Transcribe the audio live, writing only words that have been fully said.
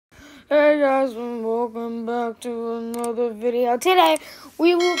Hey guys, and welcome back to another video. Today,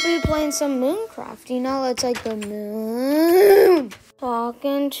 we will be playing some Mooncraft. You know, it's like the moon.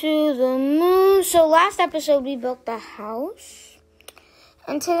 Talking to the moon. So last episode, we built the house.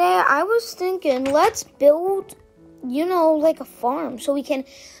 And today, I was thinking, let's build, you know, like a farm. So we can,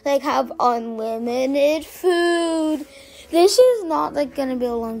 like, have unlimited food. This is not, like, going to be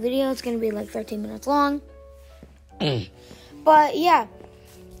a long video. It's going to be, like, 13 minutes long. But, yeah.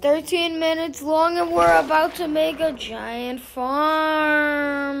 13 minutes long, and we're about to make a giant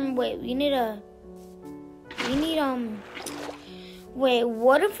farm. Wait, wait,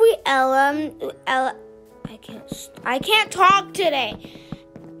 what if we I can't talk today.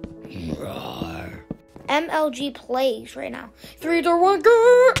 MLG plays right now. 3, 2, 1,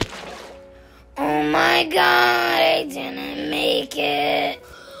 go! Oh my god, I didn't make it.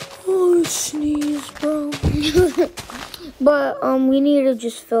 Oh, sneeze, bro. But, we need to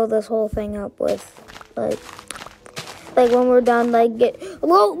just fill this whole thing up with, like when we're done, we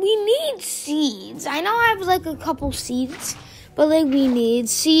need seeds. I know I have, like, a couple seeds, but, like, we need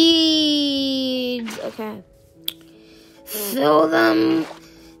seeds. Okay. Fill them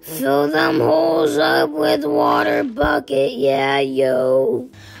holes up with water bucket, yeah, yo.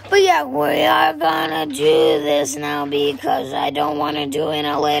 But yeah, we are gonna do this now because I don't want to do it in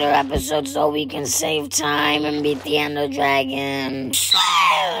a later episode so we can save time and beat the Ender Dragon.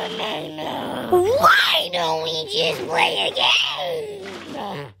 Why don't we just play a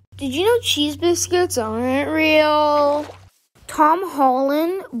game? Did you know cheese biscuits aren't real? Tom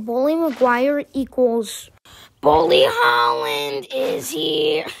Holland, Bully Maguire equals Bully Holland is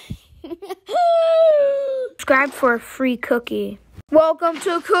here. Subscribe for a free cookie. Welcome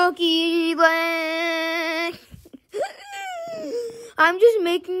to Cookie Land. I'm just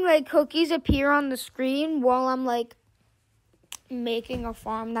making, like, cookies appear on the screen while I'm, like, making a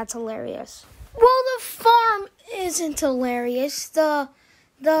farm. That's hilarious. Well, the farm isn't hilarious. The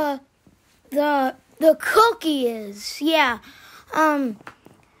cookie is. Yeah.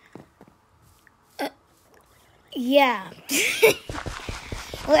 Yeah.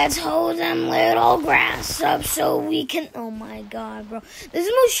 Let's hold them little grass up so we can... Oh, my God, bro. This is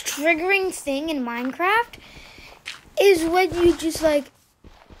the most triggering thing in Minecraft is when you just, like...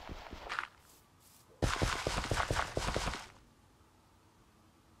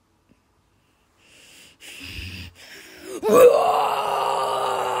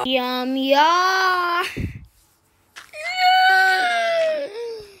 Yum, yum.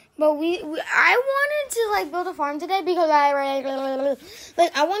 But I wanted to, like, build a farm today because I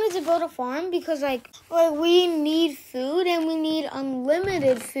wanted to build a farm because, like we need food and we need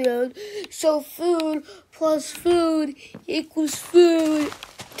unlimited food. So food plus food equals food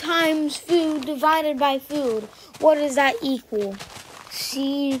times food divided by food. What does that equal?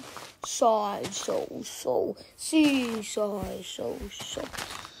 Seaside, so.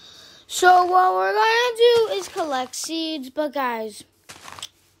 So what we're gonna do is collect seeds, but guys,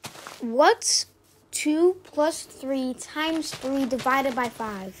 what's 2 plus 3 times 3 divided by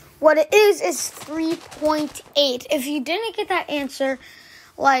 5? What it is 3.8. If you didn't get that answer,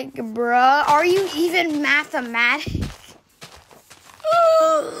 like, bruh, are you even mathematics?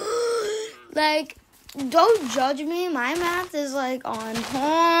 Like, don't judge me. My math is, like, on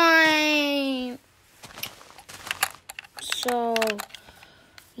point. So...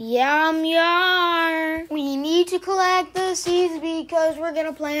 Yum. We need to collect the seeds because we're going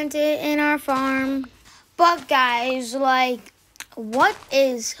to plant it in our farm. But guys, like, what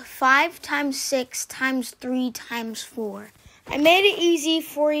is 5 times 6 times 3 times 4? I made it easy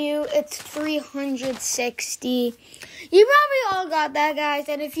for you. It's 360. You probably all got that, guys.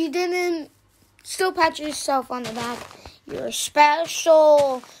 And if you didn't, still pat yourself on the back. You're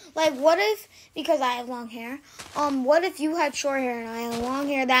special. Like, what if, because I have long hair, what if you had short hair and I have long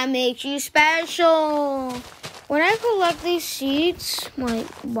hair? That makes you special. When I collect these seeds, like,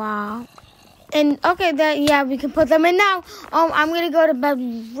 wow. And, okay, we can put them in now. I'm going to go to bed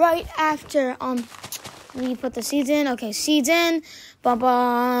right after, we put the seeds in. Okay, seeds in.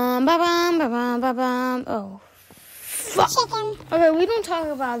 Ba-bum. Oh, fuck. Okay, we don't talk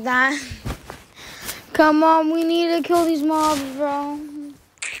about that. Come on, we need to kill these mobs, bro.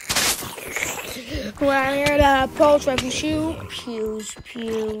 We're here to approach rifle shoot. Pews.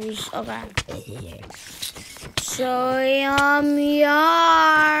 Okay. So, yum.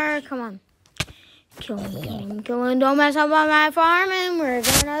 Come on. Kill him. Don't mess up on my farm, and we're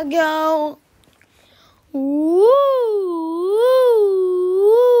gonna go. Woo.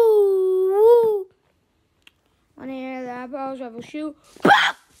 Wanna hear that approach rifle shoot?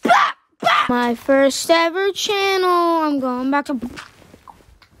 Bah! My first ever channel. I'm going back to...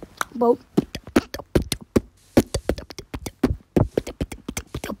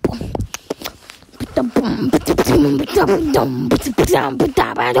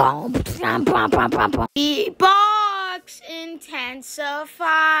 Beatbox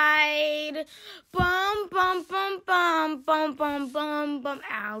intensified. Bum bum bum bum bum bum bum bum.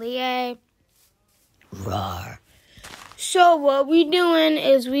 Allie. Roar. So what we doing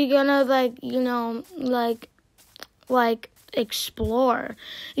is we gonna explore.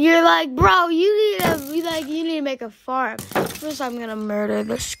 You're like, bro, you need to make a farm. First I'm gonna murder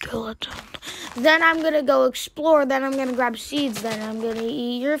the skeleton. Then I'm gonna go explore. Then I'm gonna grab seeds. Then I'm gonna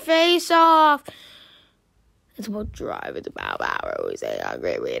eat your face off. It's about drive. It's about power. We say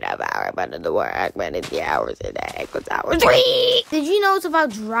hungry. We have power. But in the work, but in the hours a day, equals hours. Did you know it's about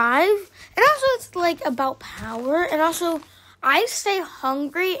drive? And also it's like about power. And also I stay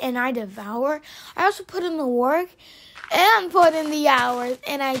hungry and I devour. I also put in the work and put in the hours.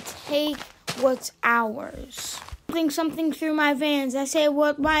 And I take what's ours. Something through my veins. I say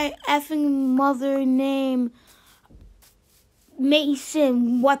what my effing mother name.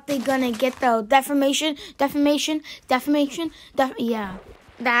 Mason, what they gonna get though? Defamation. Yeah,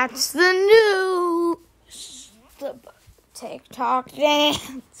 that's the new TikTok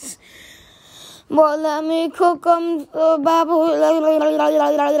dance. Well, let me cook Let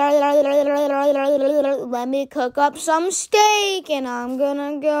me cook up some steak, and I'm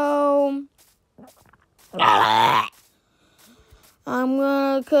gonna go. I'm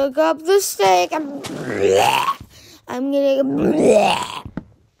gonna cook up the steak. I'm gonna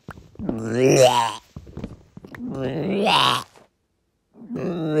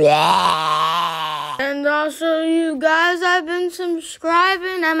And also, you guys, I've been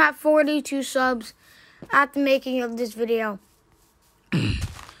subscribing. I'm at 42 subs at the making of this video.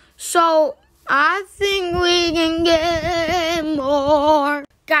 So, I think we can get more.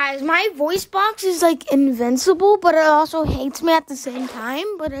 Guys, my voice box is like invincible, but it also hates me at the same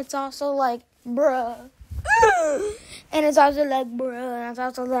time. But it's also like, bruh. And it's also like bruh, and it's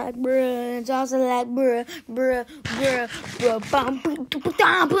also like bruh, and it's also like bruh.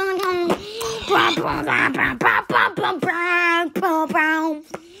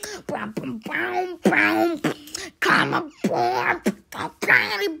 Come aboard,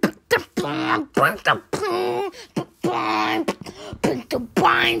 the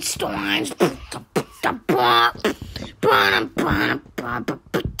Weinsteins.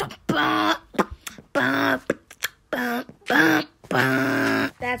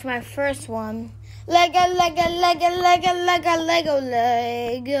 That's my first one. Lego.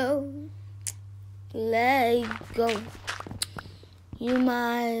 You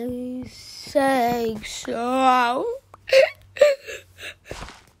might say so.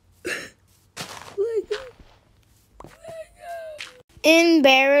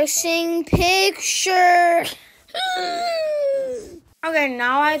 Embarrassing picture. Okay,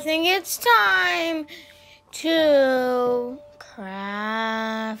 now I think it's time to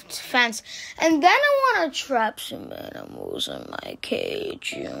craft fence. And then I want to trap some animals in my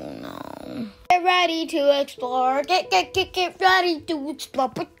cage, you know. Get ready to explore. Get ready to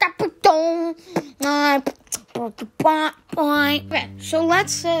explore. Okay, so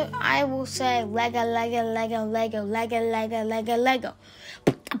let's say, I will say Lego.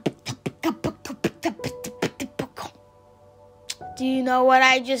 Do you know what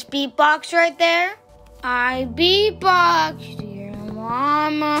I just beatboxed right there? I beatboxed, dear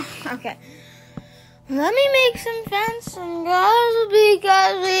mama. Okay. Let me make some fencing, guys,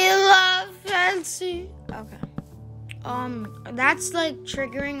 because we love fencing. Okay. That's like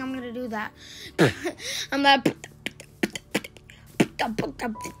triggering. I'm gonna do that. I'm gonna.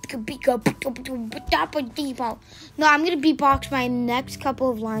 No, I'm gonna beatbox my next couple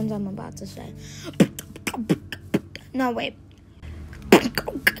of lines I'm about to say. No, wait.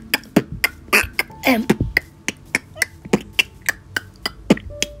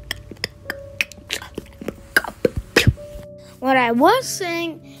 What I was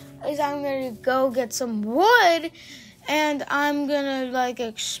saying is I'm gonna go get some wood and I'm gonna like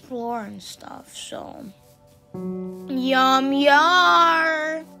explore and stuff. So yum.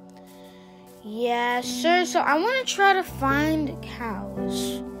 Yes, sir. So I want to try to find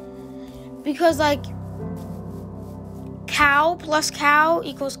cows because like cow plus cow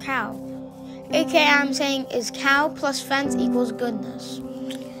equals cow. AKA I'm saying is cow plus fence equals goodness.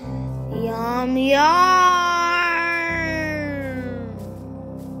 Yum.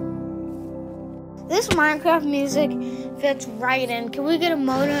 This Minecraft music fits right in. Can we get a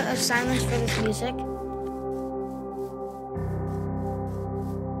moment of silence for this music?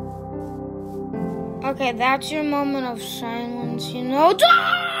 Okay, that's your moment of silence, you know.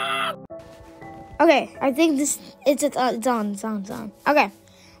 Okay, I think it's on. Okay.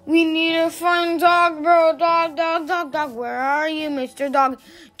 We need to find dog, bro. Dog. Where are you, Mr.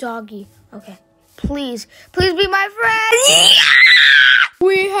 Doggy? Okay. Please be my friend. Yeah!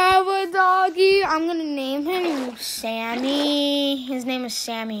 We have a doggy. I'm gonna name him Sammy. His name is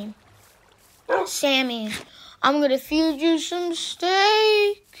Sammy. Sammy, I'm gonna feed you some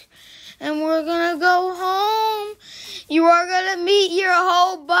steak, and we're gonna go home. You are gonna meet your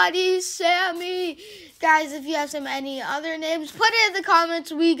whole buddy, Sammy. Guys, if you have any other names, put it in the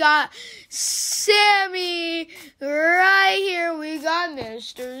comments. We got Sammy right here. We got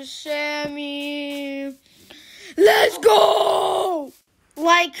Mr. Sammy. Let's go!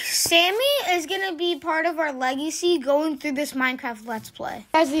 Like, Sammy is going to be part of our legacy going through this Minecraft Let's Play.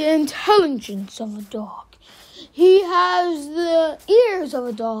 He has the intelligence of a dog. He has the ears of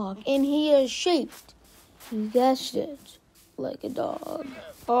a dog. And he is shaped, you guessed it, like a dog.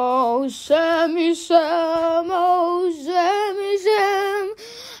 Oh, Sammy Sam, oh, Sammy Sam,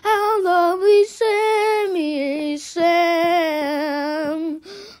 how lovely Sammy Sam.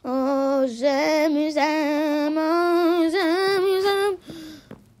 Oh, Sammy Sam, oh, Sammy Sam.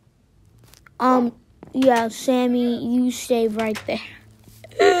 Yeah, Sammy, you stay right there.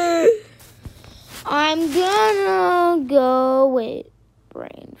 I'm gonna go, wait,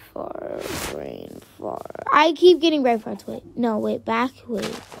 brain fart. I keep getting brain farts, wait, back.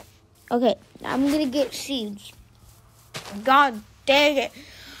 Okay, I'm gonna get seeds. God dang it.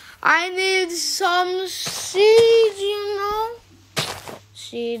 I need some seeds, you know?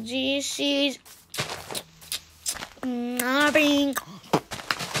 Seeds. I'm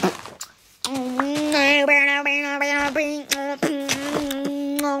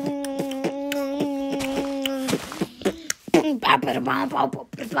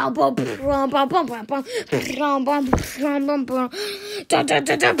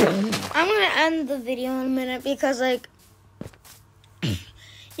gonna end the video in a minute because, like,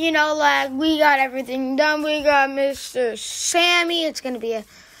 you know, like, we got everything done. We got Mr. Sammy. It's gonna be a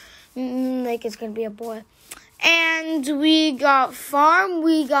boy. And we got farm.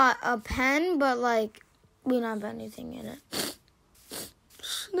 We got a pen, but, like, we don't have anything in it.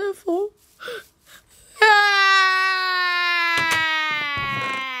 Sniffle.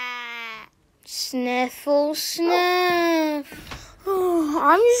 Sniffle, sniff.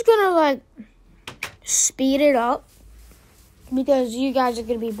 I'm just gonna, like, speed it up because you guys are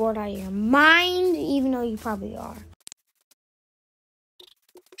gonna be bored out of your mind, even though you probably are.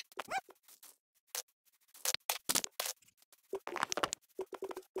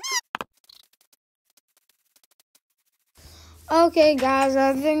 Okay, guys,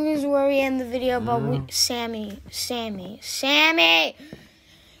 I think this is where we end the video, but Sammy,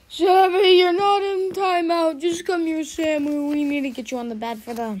 you're not in timeout. Just come here, Sammy. We need to get you on the bed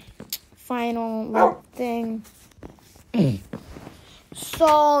for the final thing.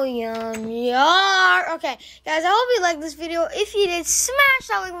 So yum. Okay, guys, I hope you liked this video. If you did, smash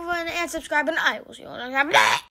that like button and subscribe, and I will see you next time.